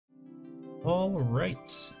All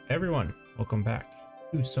right, everyone, welcome back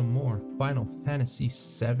to some more Final Fantasy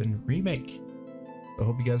VII Remake. I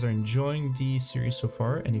hope you guys are enjoying the series so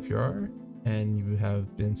far, and if you are, and you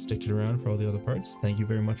have been sticking around for all the other parts, thank you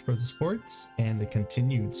very much for the support and the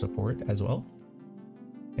continued support as well.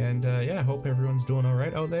 And yeah, I hope everyone's doing all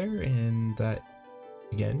right out there, and that,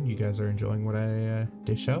 again, you guys are enjoying what I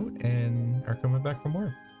dish out and are coming back for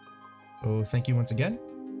more. So thank you once again,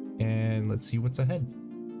 and let's see what's ahead.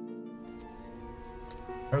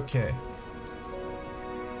 Okay.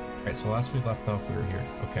 Alright, so last we left off, we were here.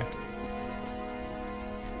 Okay.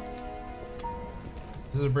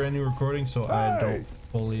 This is a brand new recording, so I don't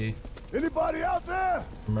fully Anybody out there?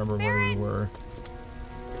 remember where we were.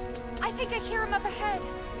 I think I hear him up ahead.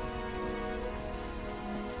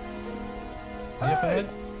 Is he up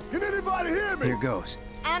ahead? Can anybody hear me? Here goes.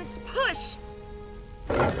 And push!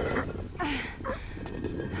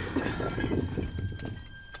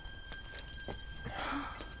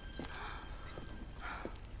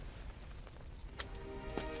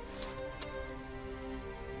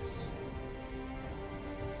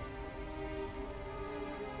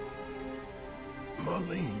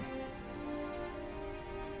 Marlene.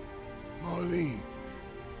 Marlene.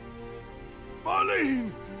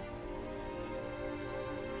 Marlene!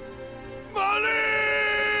 Marlene!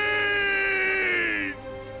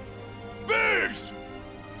 Biggs!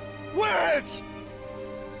 Wedge!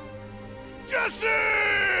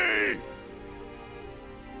 Jesse!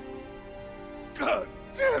 God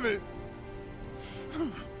damn it!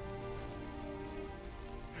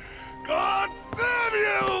 God damn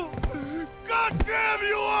you! God damn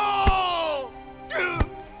you all!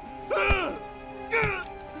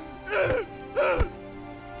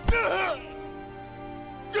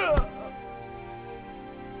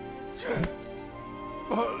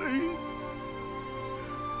 Marlene.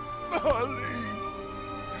 Marlene.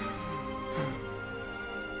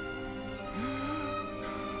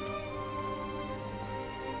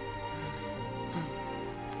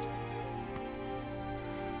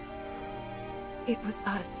 It was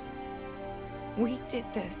us. We did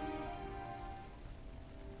this.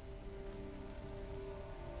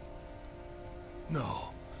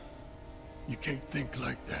 No, you can't think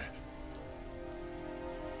like that.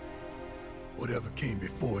 Whatever came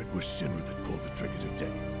before it was Shinra that pulled the trigger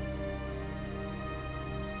today.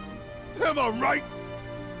 Am I right?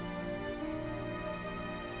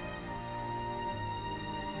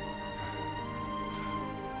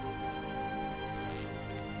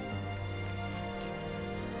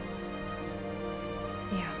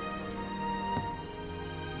 Yeah.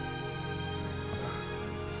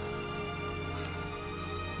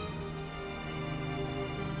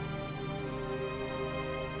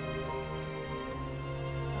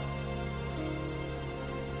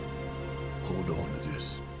 Hold on to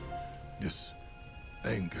this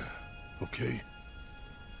anger, okay?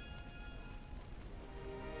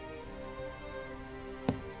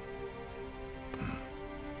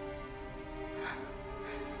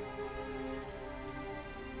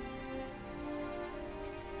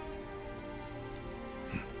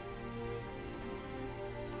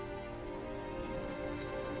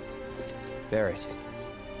 Barrett.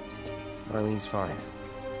 Marlene's fine.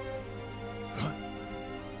 Huh?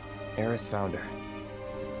 Aerith found her.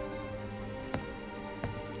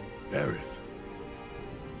 Aerith.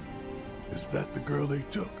 Is that the girl they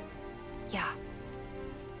took? Yeah.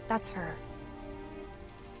 That's her.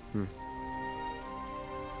 The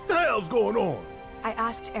hell's going on? I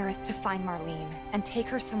asked Aerith to find Marlene and take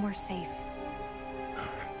her somewhere safe.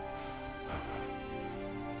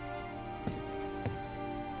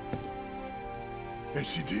 And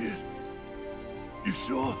she did? You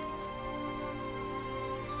sure?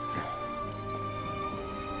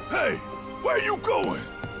 Hey, where you going?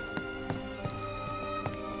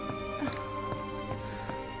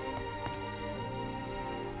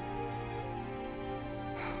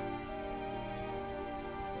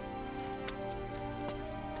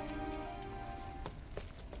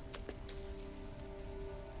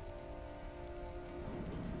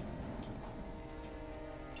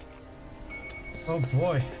 Oh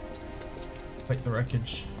boy. Fight the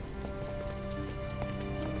wreckage.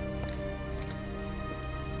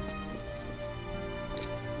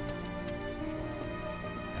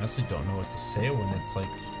 I honestly don't know what to say when it's like,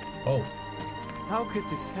 oh. How could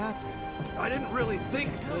this happen? I didn't really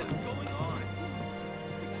think what's going on.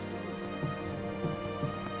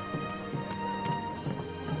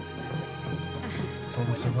 It's all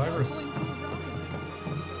the survivors.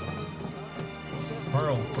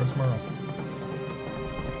 Marl, where's Marl?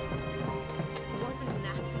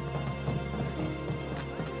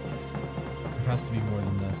 There has to be more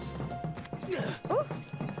than this.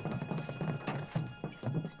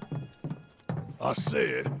 I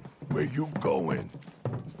said, where you going?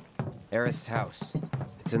 Aerith's house.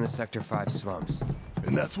 It's in the Sector 5 slums.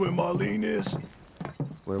 And that's where Marlene is?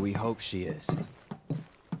 Where we hope she is.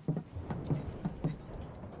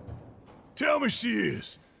 Tell me she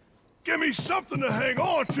is. Give me something to hang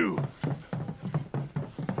on to.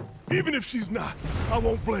 Even if she's not, I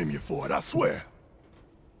won't blame you for it, I swear.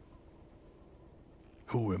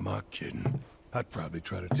 Who am I kidding? I'd probably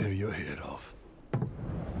try to tear your head off.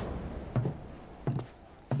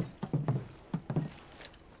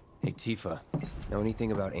 Hey, Tifa. Know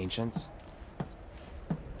anything about ancients?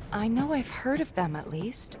 I know I've heard of them at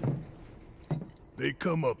least. They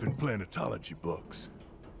come up in planetology books.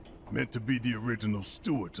 Meant to be the original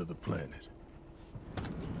stewards of the planet.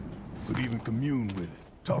 Could even commune with it,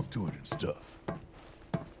 talk to it and stuff.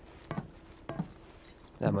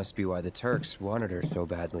 That must be why the Turks wanted her so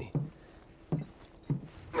badly.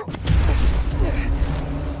 In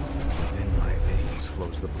my veins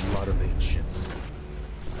flows the blood of ancients.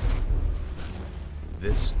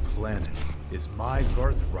 This planet is my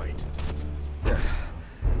birthright.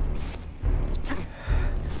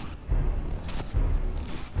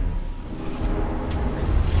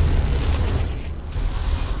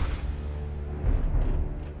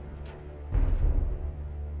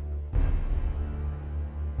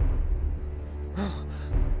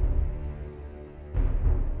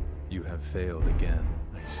 You have failed again,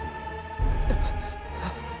 I see.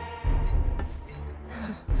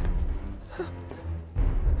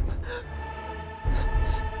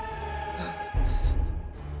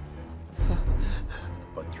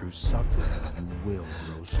 But through suffering, you will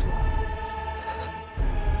grow strong.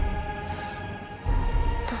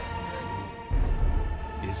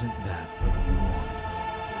 Isn't that what you want?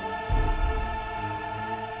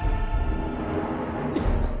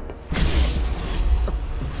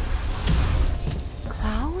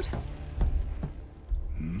 Cloud?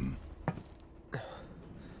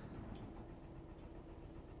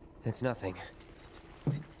 It's nothing.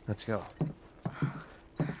 Let's go.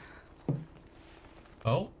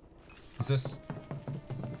 Oh? Is this...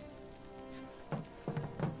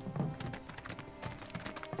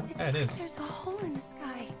 Yeah, it is. There's a hole in the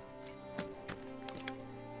sky.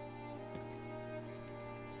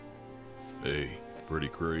 Hey, pretty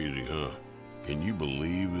crazy, huh? Can you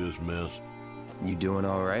believe this mess? You doing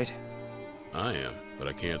all right? I am, but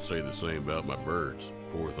I can't say the same about my birds.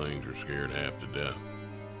 Poor things are scared half to death.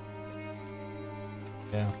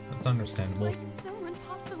 Yeah, that's understandable. Like someone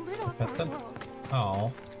popped the lid off Pet our them? world.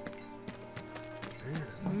 Oh.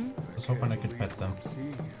 I was hoping I could pet them.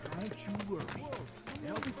 Don't you worry.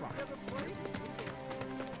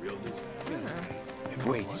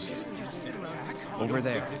 Wait. Over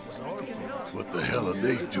there. What the hell are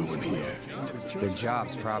they doing here? Their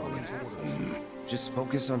jobs, probably. Just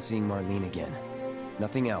focus on seeing Marlene again.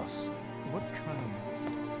 Nothing else. What kind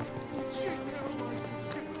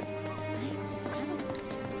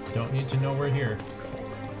Don't need to know we're here.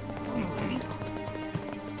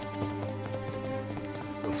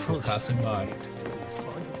 Just passing by.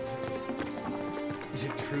 Is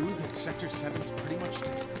it true that Sector 7's pretty much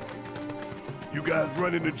just... You guys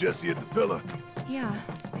run into Jesse at the pillar? Yeah,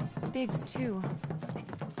 Biggs too.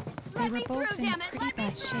 They were both in pretty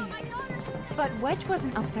bad shape. But Wedge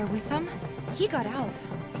wasn't up there with them. He got out.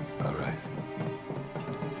 All right.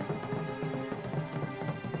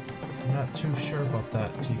 I'm not too sure about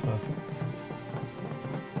that, Tifa.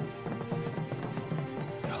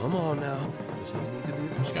 Come on now.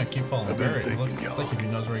 I'm just gonna keep following I've been Barry. It thinking, looks y'all. like he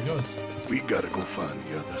knows where he goes. We gotta go find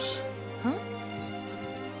the others. Huh?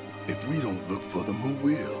 If we don't look for them, who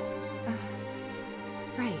will?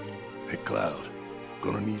 Right. Hey, Cloud.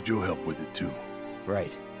 Gonna need your help with it, too.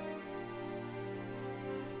 Right.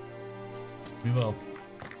 We will.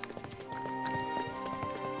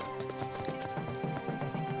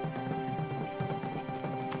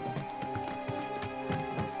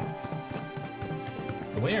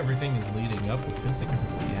 The way everything is leading up, it feels like if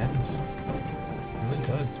it's the end. It really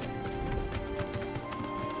does.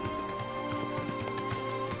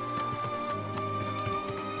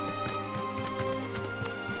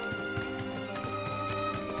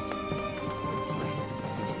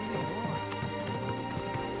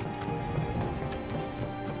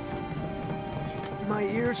 My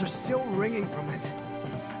ears are still ringing from it.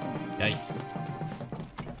 Yikes.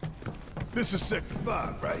 This is Sector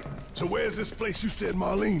 5, right? So where's this place you said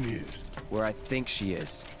Marlene is? Where I think she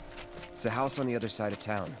is. It's a house on the other side of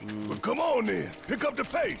town. Well, come on then. Pick up the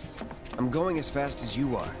pace. I'm going as fast as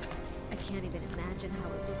you are. I can't even imagine how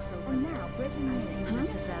it looks over there. I've seen enough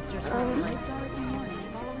disasters.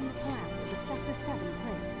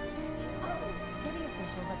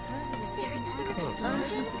 I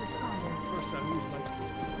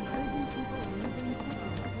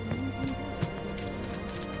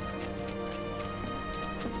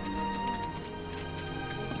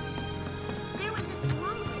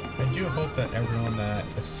do hope that everyone that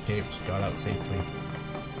escaped got out safely.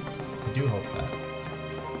 I do hope that.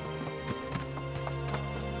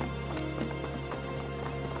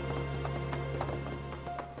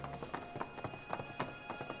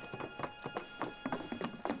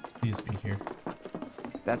 Please be here.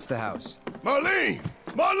 That's the house. Marlene!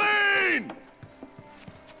 Marlene!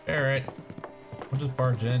 Alright. We'll just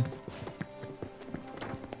barge in.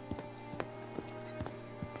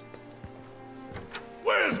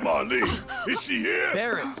 Where's Marlene? Is she here?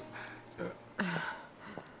 Barrett!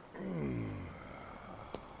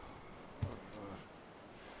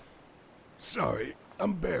 Sorry,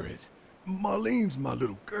 I'm Barrett. Marlene's my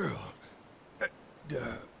little girl.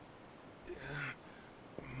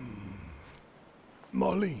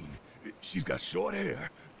 Marlene, she's got short hair.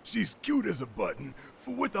 She's cute as a button,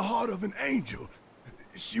 with the heart of an angel.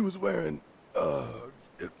 She was wearing,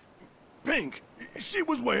 pink. She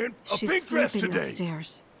was wearing a pink dress today.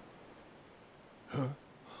 Upstairs. Huh?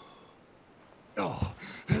 Oh.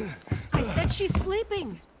 I said she's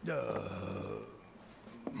sleeping.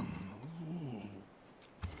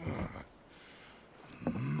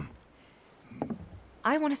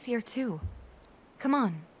 I want to see her too. Come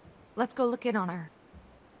on, let's go look in on her.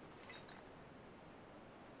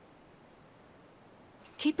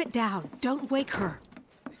 Keep it down. Don't wake her.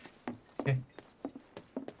 Okay.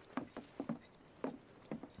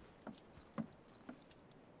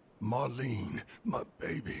 Marlene, my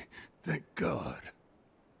baby. Thank God.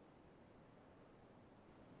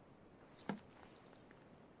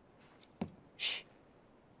 Shh.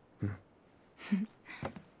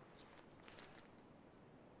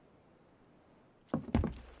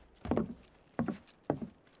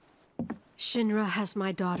 Shinra has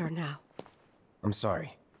my daughter now. I'm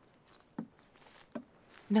sorry.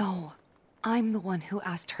 No, I'm the one who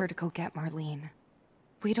asked her to go get Marlene.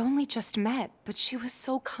 We'd only just met, but she was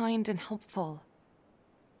so kind and helpful.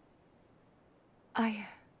 I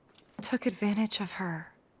took advantage of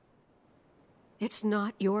her. It's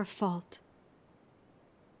not your fault.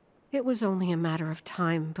 It was only a matter of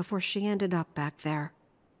time before she ended up back there.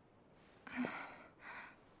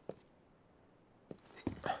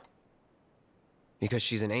 Because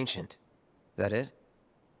she's an ancient. That it?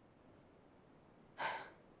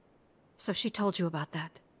 So she told you about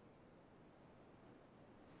that.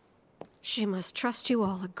 She must trust you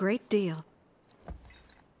all a great deal.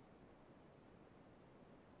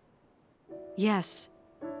 Yes,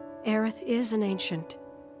 Aerith is an ancient.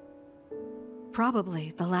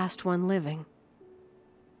 Probably the last one living.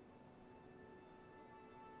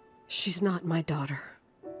 She's not my daughter.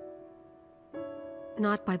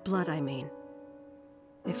 Not by blood, I mean.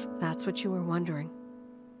 If that's what you were wondering.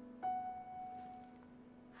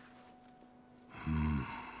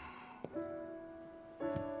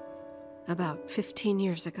 About 15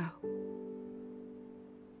 years ago.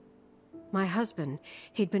 My husband,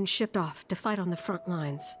 he'd been shipped off to fight on the front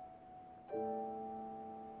lines.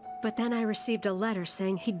 But then I received a letter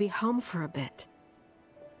saying he'd be home for a bit.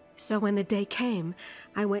 So when the day came,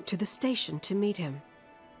 I went to the station to meet him.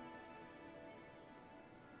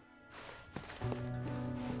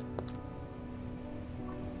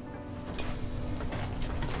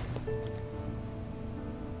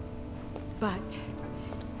 But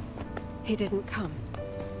he didn't come.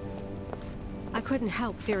 I couldn't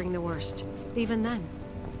help fearing the worst, even then.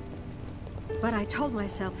 But I told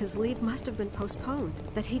myself his leave must have been postponed,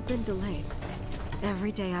 that he'd been delayed.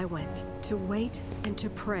 Every day I went, to wait and to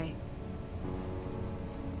pray.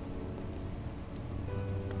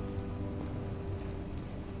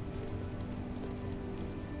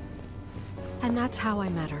 And that's how I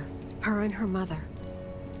met her and her mother.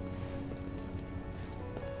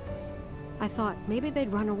 I thought maybe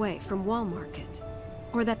they'd run away from Wall Market,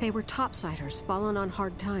 or that they were topsiders fallen on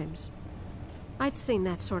hard times. I'd seen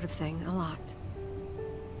that sort of thing a lot.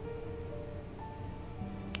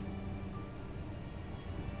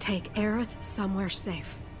 Take Aerith somewhere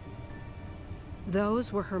safe.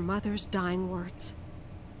 Those were her mother's dying words.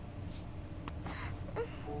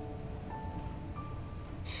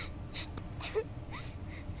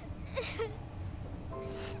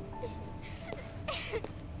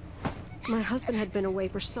 My husband had been away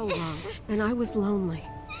for so long, and I was lonely.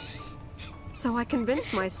 So I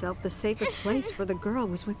convinced myself the safest place for the girl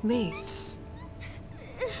was with me.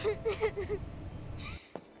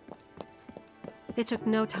 It took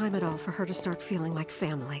no time at all for her to start feeling like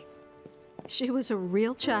family. She was a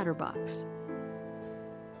real chatterbox.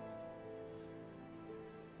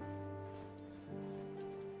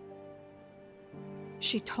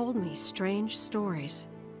 she told me strange stories.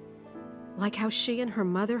 Like how she and her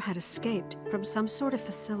mother had escaped from some sort of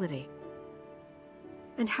facility.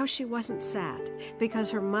 And how she wasn't sad because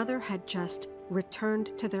her mother had just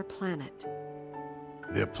returned to their planet.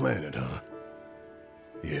 Their planet, huh?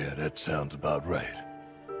 Yeah, that sounds about right.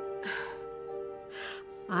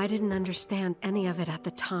 I didn't understand any of it at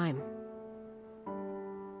the time.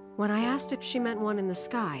 When I asked if she meant one in the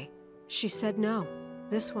sky, she said no.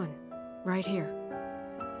 This one, right here.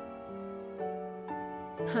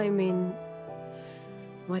 I mean,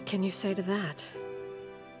 what can you say to that?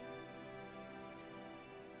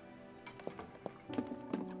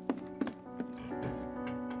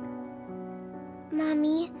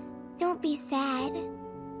 Mommy, don't be sad.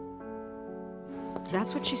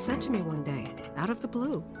 That's what she said to me one day, out of the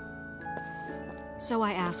blue. So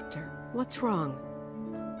I asked her, what's wrong?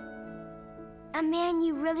 A man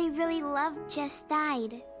you really, really loved just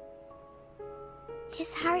died.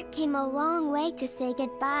 His heart came a long way to say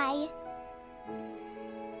goodbye.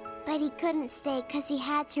 But he couldn't stay because he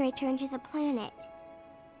had to return to the planet.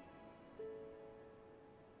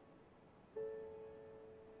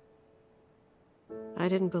 I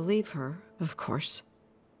didn't believe her, of course.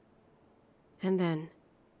 And then,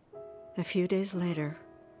 a few days later,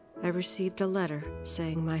 I received a letter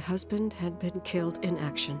saying my husband had been killed in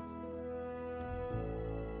action.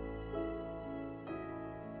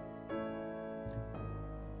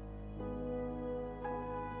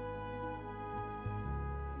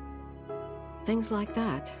 Things like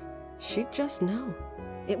that, she'd just know.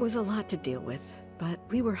 It was a lot to deal with, but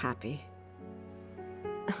we were happy.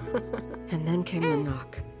 And then came the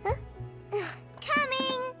knock.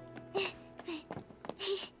 Coming!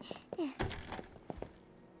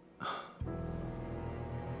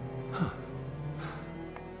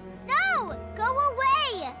 No! Go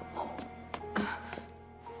away!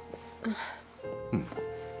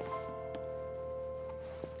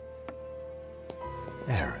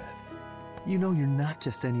 Aerith, you know you're not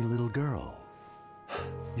just any little girl.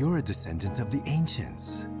 You're a descendant of the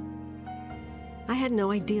Ancients. I had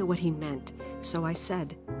no idea what he meant, so I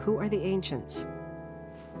said, "Who are the Ancients?"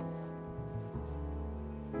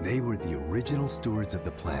 They were the original stewards of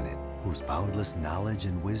the planet, whose boundless knowledge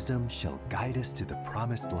and wisdom shall guide us to the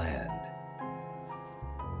Promised Land.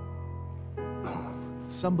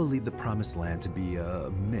 Some believe the Promised Land to be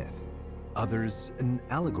a myth, others an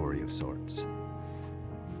allegory of sorts.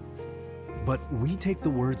 But we take the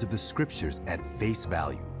words of the scriptures at face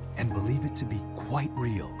value and believe it to be quite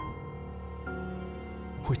real.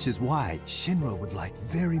 Which is why Shinra would like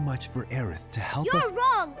very much for Aerith to help us— You're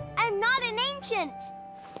wrong! I'm not an ancient!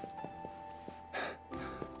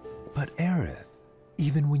 But Aerith,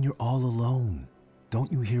 even when you're all alone,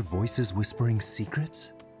 don't you hear voices whispering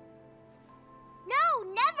secrets?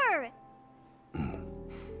 No, never!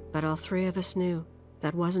 But all three of us knew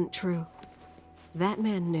that wasn't true. That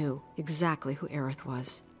man knew exactly who Aerith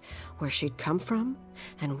was, where she'd come from,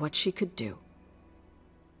 and what she could do.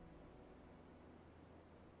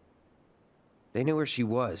 They knew where she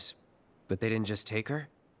was, but they didn't just take her?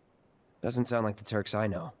 Doesn't sound like the Turks I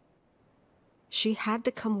know. She had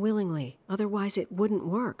to come willingly, otherwise it wouldn't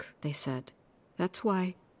work, they said. That's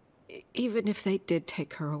why, even if they did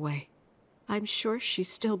take her away, I'm sure she's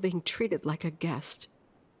still being treated like a guest.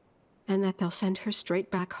 And that they'll send her straight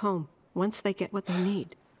back home, once they get what they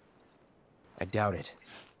need. I doubt it.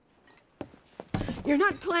 You're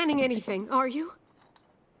not planning anything, are you?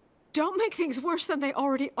 Don't make things worse than they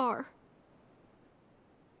already are.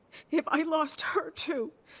 If I lost her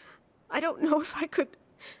too, I don't know if I could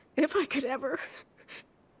ever.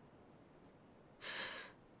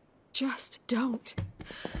 Just don't.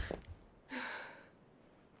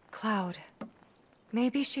 Cloud,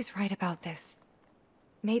 maybe she's right about this.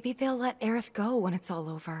 Maybe they'll let Aerith go when it's all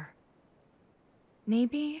over.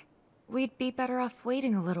 Maybe we'd be better off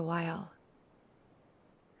waiting a little while.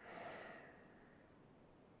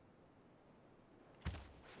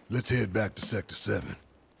 Let's head back to Sector 7.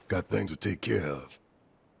 Got things to take care of.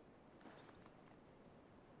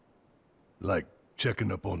 Like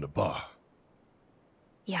checking up on the bar.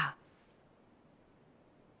 Yeah.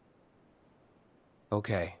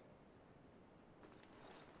 Okay.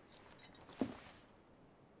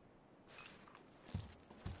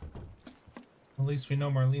 At least we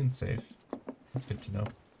know Marlene's safe. That's good to know.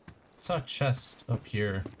 Saw a chest up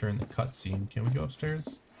here during the cutscene. Can we go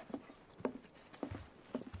upstairs?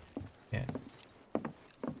 Can't. I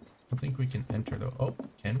don't think we can enter though. Oh,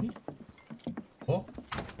 can we? Oh.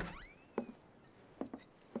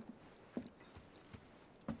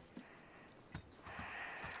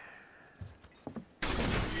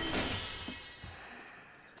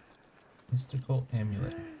 I Mystical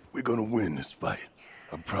amulet. We're gonna win this fight.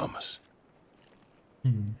 I promise.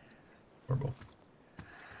 Horrible.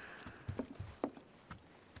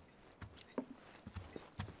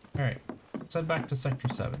 Alright, let's head back to Sector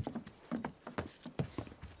 7.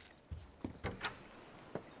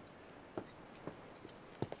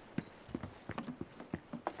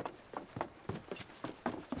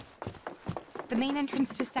 The main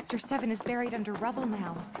entrance to Sector 7 is buried under rubble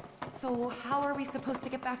now. So how are we supposed to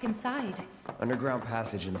get back inside? Underground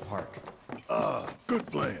passage in the park. Good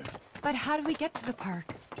plan. But how do we get to the park?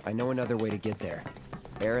 I know another way to get there.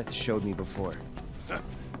 Aerith showed me before.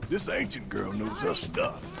 This ancient girl knows her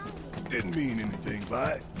stuff. Didn't mean anything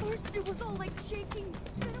by it. First it was all like shaking,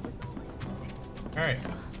 then it was all like... Alright,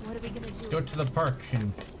 What are we gonna let's do? go to the park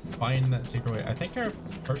and find that secret way. I think I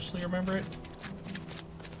personally remember it.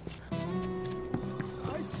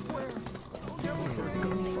 I swear.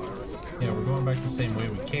 Yeah, we're going back the same way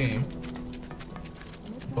we came.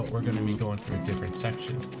 But we're going to be going through a different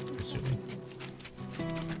section, assuming.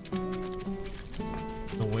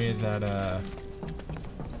 The way that,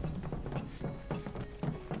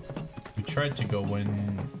 we tried to go when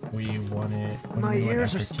we won it. When My we went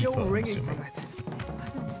ears after are still Tifa, I'm ringing assuming. from it.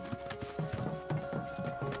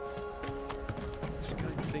 This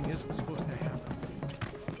kind of thing isn't supposed to happen.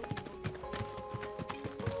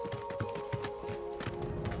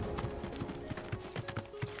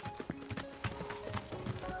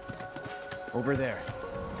 Over there.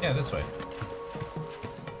 Yeah, this way.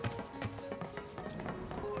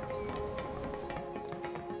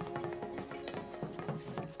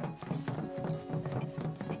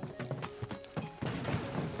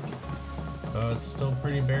 It's still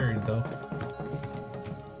pretty buried though.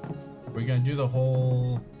 Are we gonna do the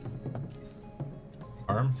whole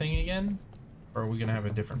arm thing again? Or are we gonna have a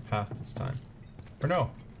different path this time? Or no,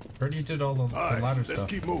 I heard you did all the ladder let's stuff.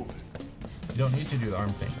 keep moving. You don't need to do the arm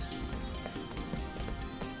things.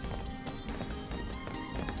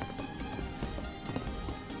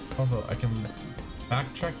 Although I can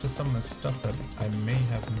backtrack to some of the stuff that I may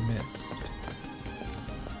have missed.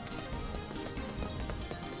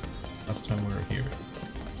 Last time we were here.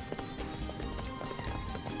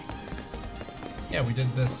 Yeah, we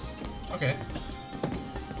did this. Okay.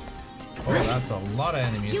 Oh, that's a lot of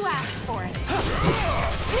enemies. You asked for it.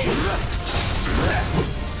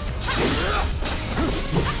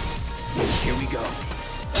 Here we go.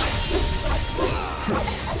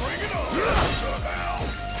 Bring it on, somehow.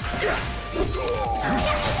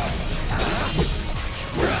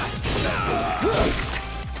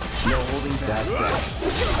 No holding back.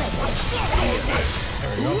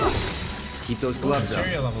 There we go. Keep those gloves up.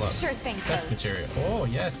 Materia level up. Sure thing, Cess Coach. materia. Oh,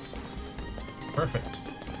 yes. Perfect.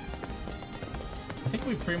 I think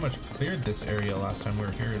we pretty much cleared this area last time we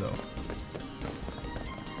were here, though.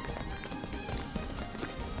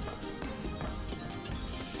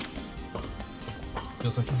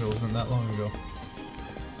 Feels like it wasn't that long ago.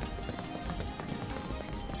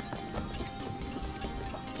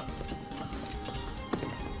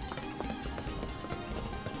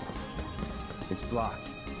 It's blocked.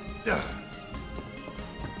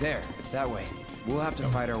 There, that way. We'll have to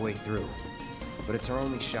fight our way through. But it's our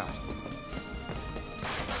only shot.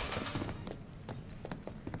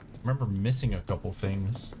 I remember missing a couple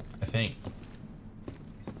things, I think.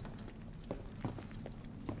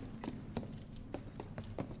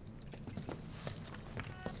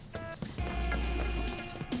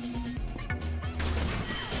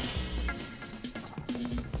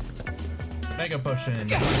 Mega potion.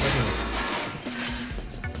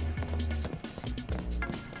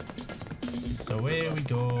 So away we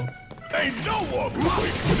go. Ain't no one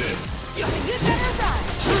waiting for this. You better run.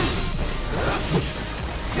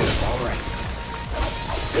 All right.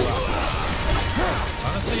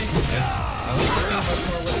 Honestly, I like this game much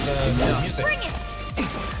more with the music. Bring it.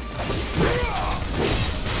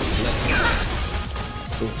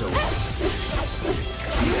 It's over.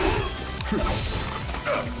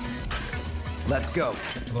 Let's go.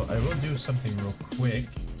 Although I will do something real quick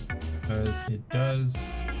because it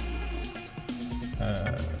does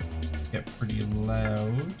get pretty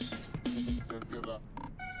loud.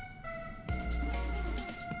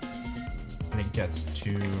 When it gets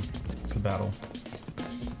to the battle.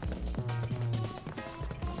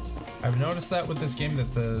 I've noticed that with this game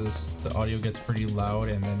that the audio gets pretty loud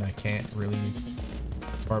and then I can't really,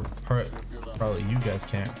 or probably you guys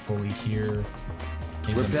can't fully hear.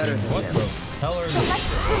 We're better than what them. the hell are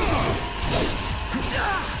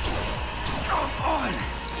Come on.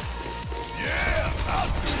 Yeah.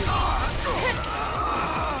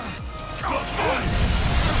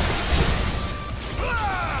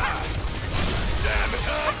 Damn it.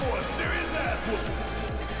 For a serious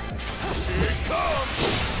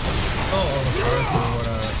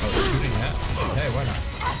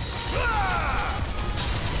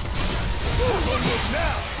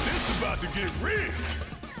get real.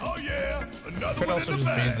 Oh yeah, another Could one also in the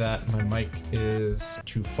just be bag. that my mic is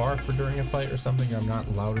too far for during a fight or something. I'm not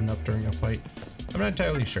loud enough during a fight. I'm not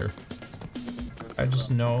entirely sure. I just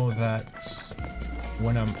know that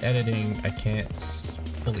when I'm editing, I can't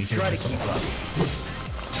fully hear myself.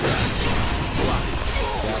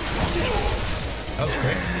 That was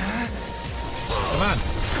great. Come on.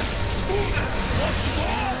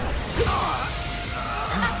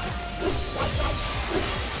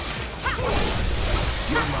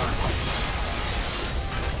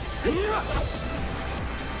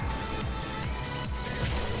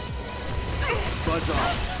 Buzz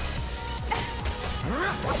off.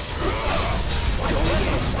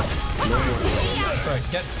 Sorry,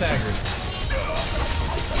 get staggered.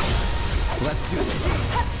 Let's do this.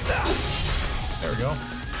 There we go.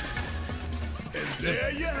 And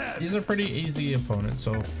there you have it. These are pretty easy opponents,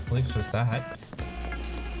 so at least just that.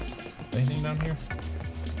 Anything down here?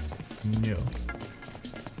 No.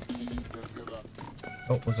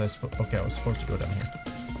 Oh, was I supposed? Okay, I was supposed to go down here.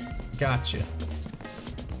 Gotcha.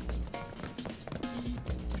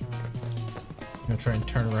 I'm gonna try and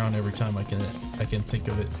turn around every time I can think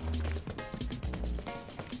of it.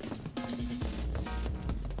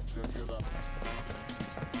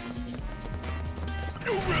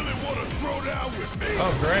 You really want to throw down with me?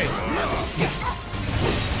 Oh, great.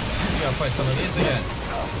 We gotta fight some of these again.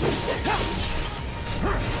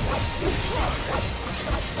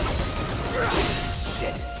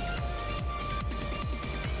 Shit.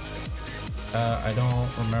 I don't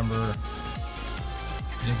remember.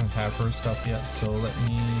 He doesn't have her stuff yet, so let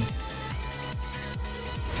me...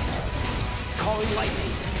 Calling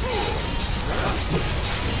lightning.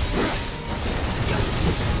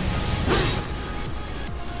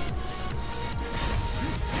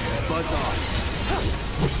 Buzz off.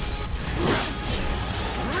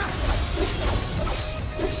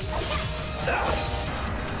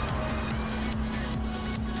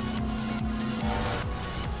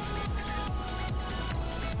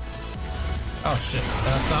 Oh shit,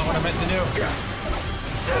 that's not what I meant to do.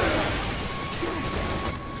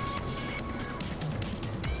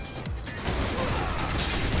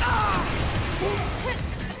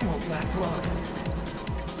 Won't last long.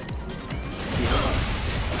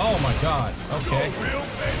 Oh my god, okay. You're a real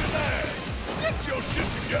pain in the ass. Get your shit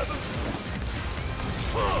together.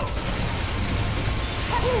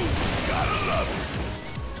 Gotta love it.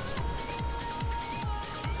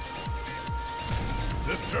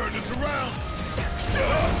 Let's turn this around.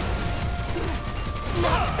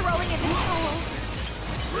 Not throwing in the towel.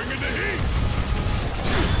 Bring in the heat.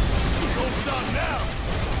 Don't stop now.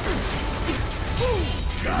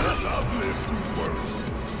 Gotta love live through worse.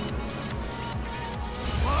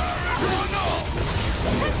 Fire everyone off.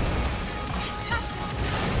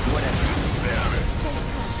 Whatever. Damn it.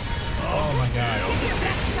 Oh my god.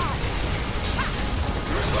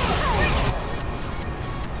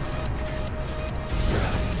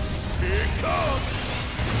 Here it comes.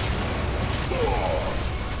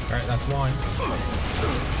 Alright, that's one.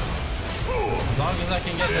 As long as I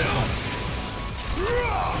can get this one.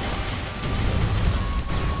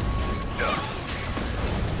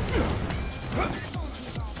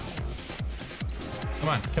 Come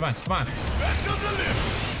on, come on, come on.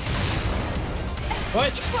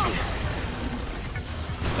 What?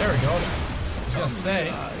 There we go. I was gonna say.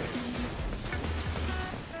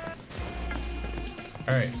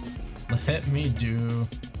 Alright. Let me do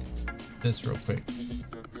this real quick.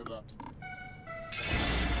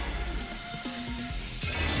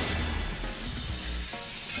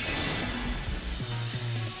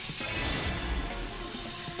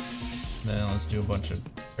 Then let's do a bunch of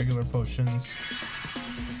regular potions.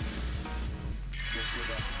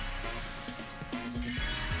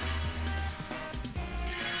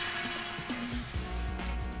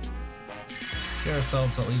 Let's get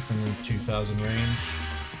ourselves at least in the 2000 range.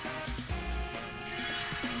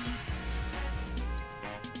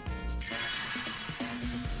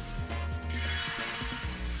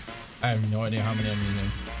 I have no idea how many I'm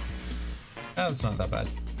using. That's not that bad.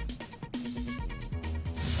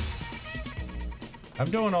 I'm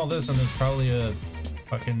doing all this and there's probably a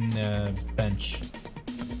fucking bench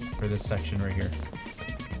for this section right here.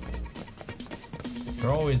 There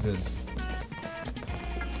always is.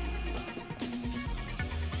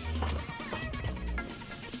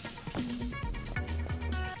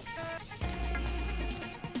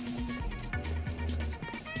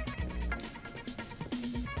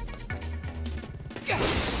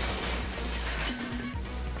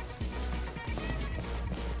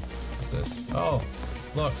 What's this? Oh,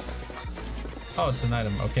 look. Oh, it's an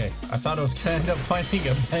item. Okay. I thought I was gonna end up finding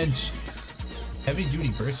a bench. Heavy duty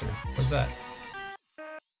burster. What's that?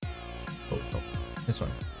 Oh, no. This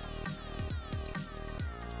one.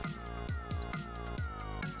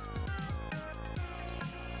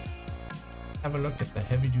 Have a look at the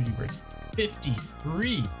heavy duty burster.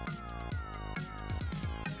 53!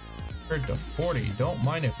 Compared to 40. Don't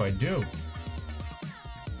mind if I do.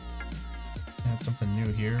 Add something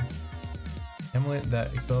new here. Amulet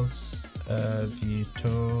that excels the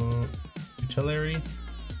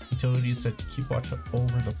utility set to keep watch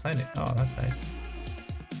over the planet. Oh, that's nice.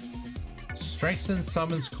 Strengthens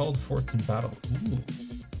summons called forth in battle. Ooh.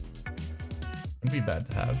 Wouldn't be bad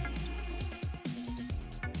to have.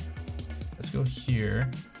 Let's go here.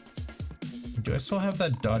 Do I still have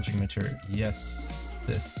that dodging material? Yes.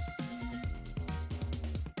 This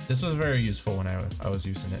was very useful when I was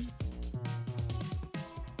using it.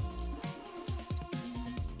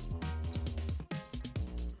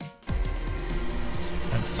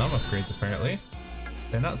 I have some upgrades apparently.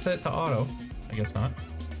 They're not set to auto. I guess not.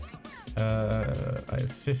 I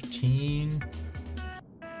have 15.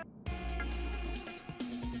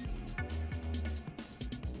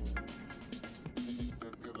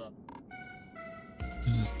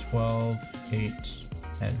 This is 12, 8,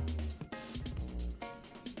 10.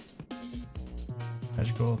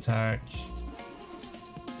 Magical attack.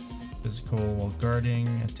 Physical while guarding.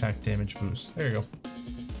 Attack damage boost. There you go.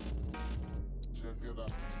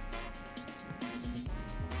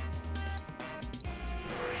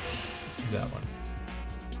 Do that one.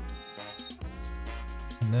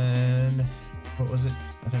 And then, what was it?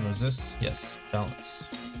 I think it was this. Yes, balanced.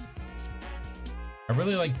 I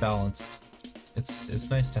really like balanced. It's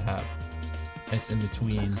nice to have. Nice in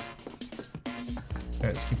between. Alright,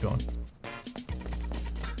 let's keep going.